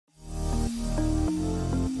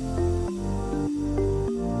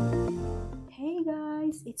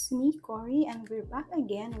it's me, Cory, and we're back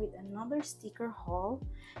again with another sticker haul.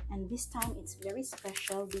 And this time it's very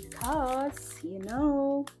special because,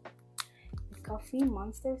 the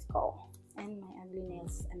CoffeeMonsterzCo and my ugly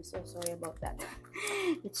nails. I'm so sorry about that.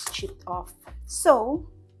 It's chipped off. So,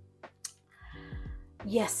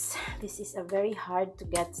 yes, this is a very hard to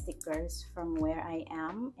get stickers from where I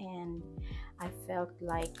am, and I felt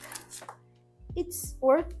like it's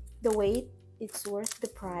worth the wait, it's worth the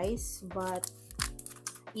price. But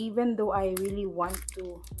even though I really want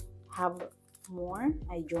to have more,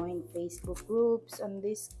 I joined Facebook groups on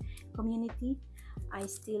this community, I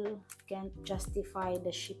still can't justify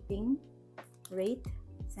the shipping rate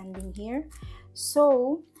sending here.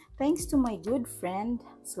 So thanks to my good friend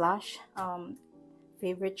slash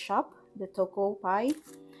favorite shop, the Toco Pie,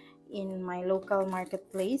 in my local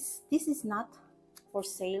marketplace. This is not for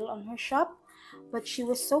sale on her shop, but she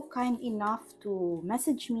was so kind enough to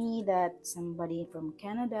message me that somebody from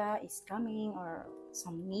Canada is coming, or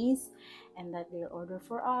some niece, and that they'll order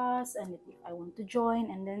for us, and if I want to join,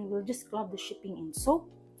 and then we'll just club the shipping in. So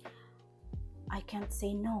I can't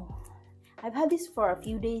say no. I've had this for a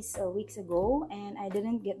few days or weeks ago, and I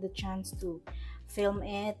didn't get the chance to film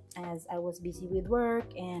it as I was busy with work,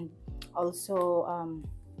 and also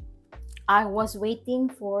I was waiting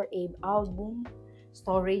for a album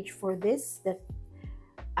storage for this that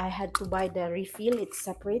I had to buy the refill. It's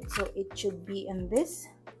separate, so it should be in this.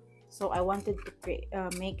 So I wanted to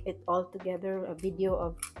make it all together, a video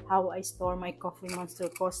of how I store my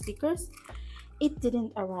CoffeeMonsterzCo stickers. It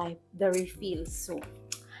didn't arrive, the refill, so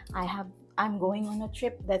I'm going on a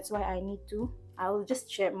trip. That's why I'll just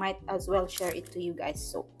share, might as well share it to you guys.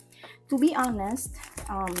 So to be honest,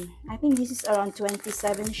 I think this is around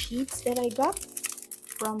 27 sheets that I got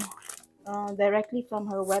from directly from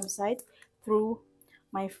her website through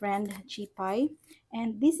my friend Chipai.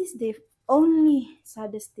 And this is the only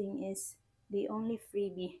saddest thing, is the only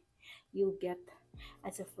freebie you get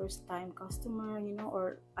as a first time customer,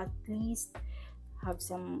 or at least have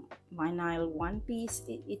some vinyl one piece.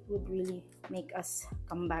 It would really make us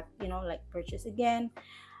come back, like purchase again,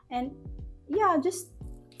 and yeah, just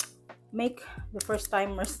make the first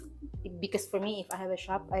timers, because for me, if I have a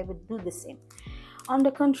shop, I would do the same. On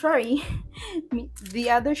the contrary, the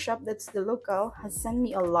other shop, that's the local, has sent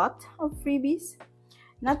me a lot of freebies.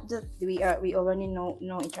 Not that we already know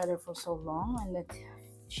each other for so long, and that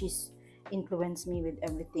she's influenced me with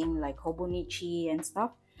everything like Hobonichi and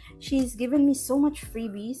stuff. She's given me so much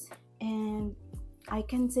freebies, and I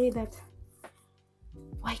can say that,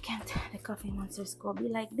 why can't the CoffeeMonsterzCo be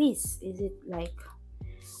like this? Is it like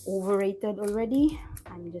overrated already?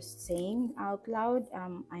 I'm just saying out loud.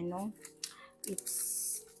 I know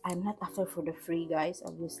I'm not after for the free, guys,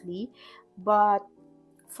 obviously, but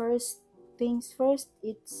first things first,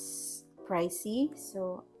 it's pricey.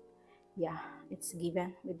 So yeah, it's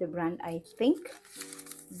given with the brand, I think,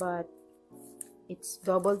 but it's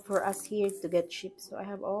doubled for us here to get shipped. So I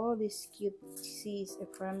have all these cute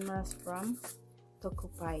ephemeras from Toco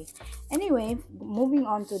Pie. Anyway, moving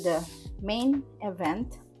on to the main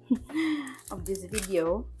event of this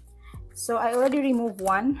video. So I already removed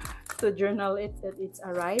one to journal it that it's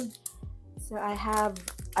arrived. So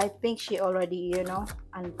I think she already,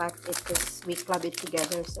 unpacked it because we club it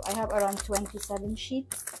together. So I have around 27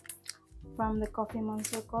 sheets from the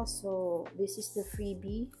CoffeeMonsterzCo. So this is the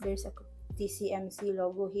freebie. There's a TCMC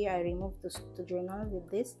logo here. I removed to journal with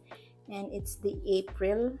this, and it's the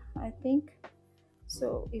April, I think.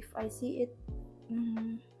 So if I see it,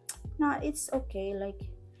 nah, it's okay, like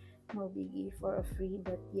no biggie for a free,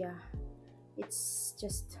 but yeah, it's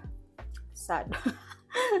just sad.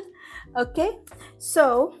 Okay,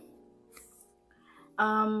 so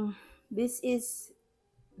this is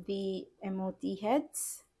the emoji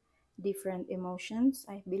heads, different emotions,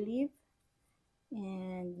 I believe,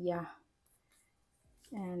 and yeah,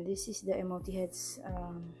 and this is the emoji heads,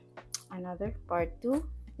 another part 2.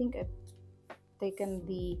 I think I've taken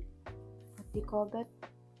the, what do you call that,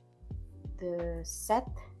 the set,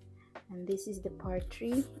 and this is the part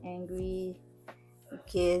 3, angry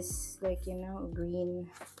kiss, like, green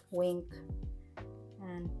wink,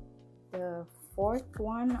 and the 4th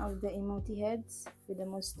one of the emoji heads with the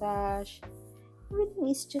mustache. Everything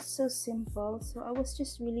is just so simple. So I was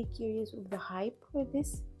just really curious with the hype for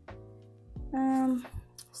this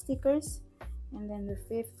stickers. And then the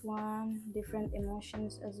 5th one, different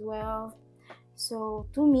emotions as well. So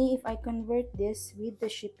to me, if I convert this with the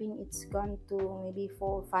shipping, it's gone to maybe $4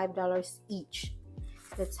 or $5 each.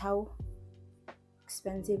 That's how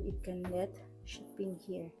expensive it can get shipping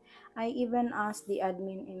here. I even asked the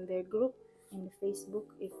admin in their group in the Facebook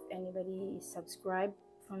if anybody is subscribed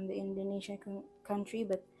from the Indonesian country,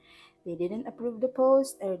 but they didn't approve the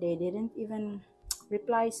post, or they didn't even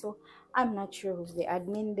reply. So I'm not sure who's the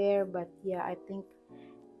admin there, but yeah, I think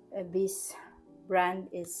this brand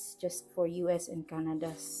is just for US and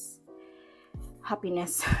Canada's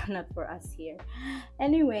happiness, not for us here.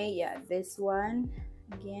 Anyway, yeah, this one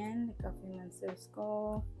again, the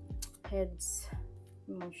CoffeeMonsterzCo heads,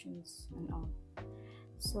 emotions, and all.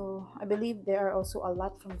 So I believe there are also a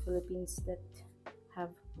lot from Philippines that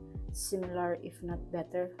have similar, if not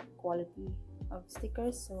better, quality of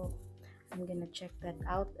stickers. So I'm gonna check that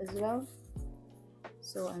out as well.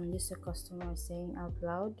 So I'm just a customer saying out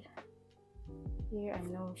loud here. I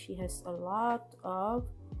know she has a lot of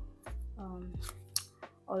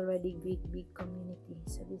already big community.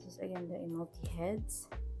 So this is again the emoji heads,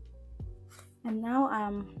 and now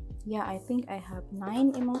yeah, I think I have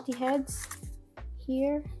 9 emoji heads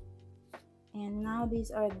here. And now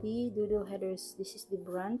these are the doodle headers. This is the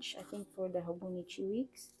brunch, I think, for the Hobonichi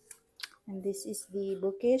weeks, and this is the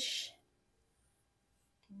bookish.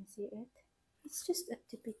 Can you see it? It's just a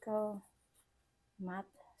typical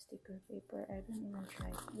matte sticker paper. I don't even try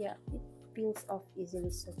it. Yeah, it peels off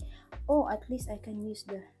easily. So oh, at least I can use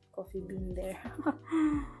the coffee bean there.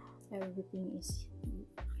 Everything is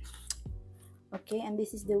okay. And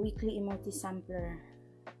this is the weekly emoji sampler.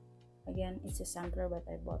 Again, it's a sampler, but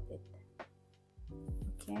I bought it.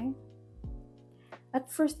 Okay,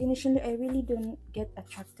 at first, initially, I really don't get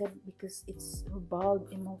attracted because it's a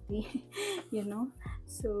bulb emoji, you know.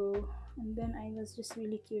 So, and then I was just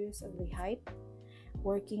really curious of the hype,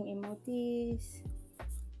 working emojis,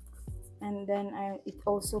 and then it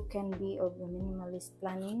also can be of the minimalist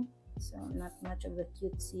planning, so not much of the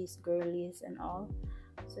cutesies, girlies, and all.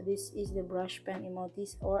 So this is the brush pen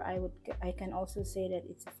emojis, or I can also say that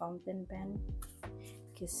it's a fountain pen,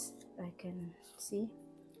 because I can see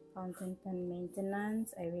fountain pen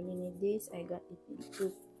maintenance. I really need this. I got it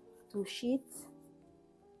in two sheets,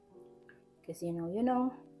 because you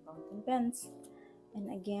know fountain pens.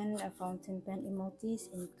 And again, a fountain pen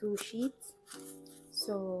emojis in 2 sheets.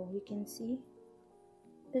 So you can see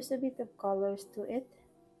there's a bit of colors to it.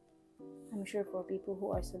 I'm sure for people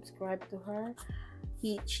who are subscribed to her,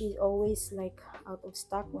 she's always like out of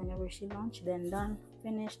stock whenever she launched. Then done,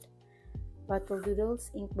 finished. Battle doodles,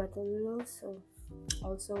 ink battle doodles. So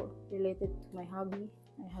also related to my hobby,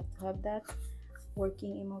 I have to have that.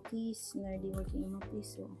 Working emojis, nerdy working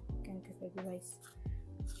emojis, so you can categorize.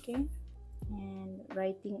 Okay, and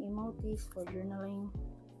writing emojis for journaling.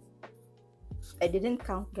 I didn't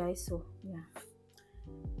count, guys, so yeah,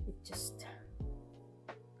 it just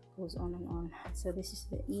goes on and on. So this is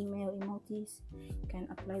the email emojis. You can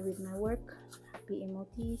apply with my work. Happy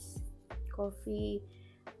emojis, coffee.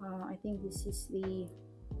 I think this is the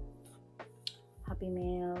happy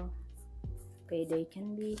mail, payday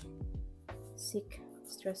candy, sick,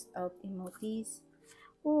 stressed out emojis.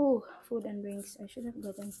 Oh, food and drinks. I should have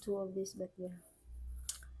gotten 2 of these, but yeah,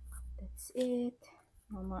 that's it.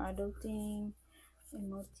 No more adulting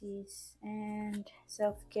emojis. And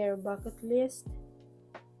self-care bucket list.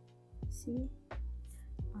 See,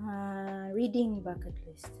 reading bucket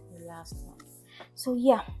list, the last one. So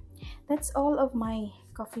yeah, that's all of my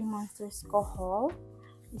CoffeeMonsterzCo haul.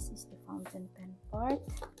 This is the fountain pen part,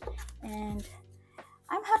 and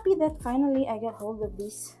I'm happy that finally I got hold of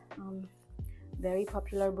this very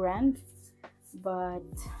popular brand, but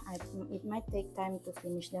it might take time to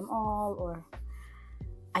finish them all, or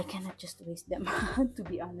I cannot just waste them to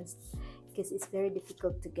be honest, because it's very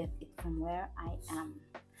difficult to get it from where I am.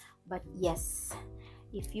 But yes,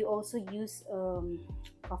 if you also use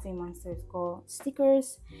CoffeeMonsterzCo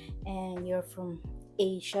stickers and you're from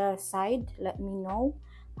Asia side, let me know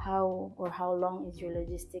how long is your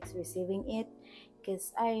logistics receiving it,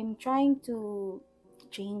 because I'm trying to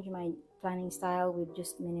change my planning style with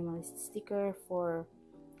just minimalist sticker for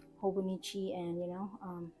Hobonichi, and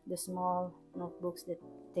the small notebooks that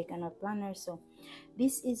take a note planner. So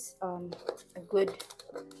this is a good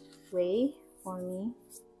way for me,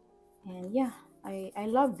 and yeah, I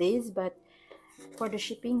love this, but for the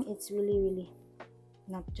shipping it's really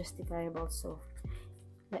not justifiable. So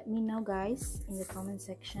let me know, guys, in the comment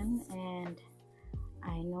section. And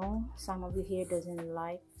I know some of you here doesn't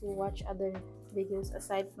like to watch other videos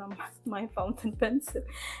aside from my fountain pens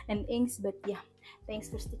and inks, but yeah, thanks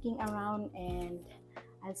for sticking around, and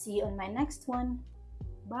I'll see you on my next one.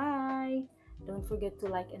 Bye. Don't forget to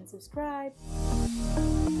like and subscribe.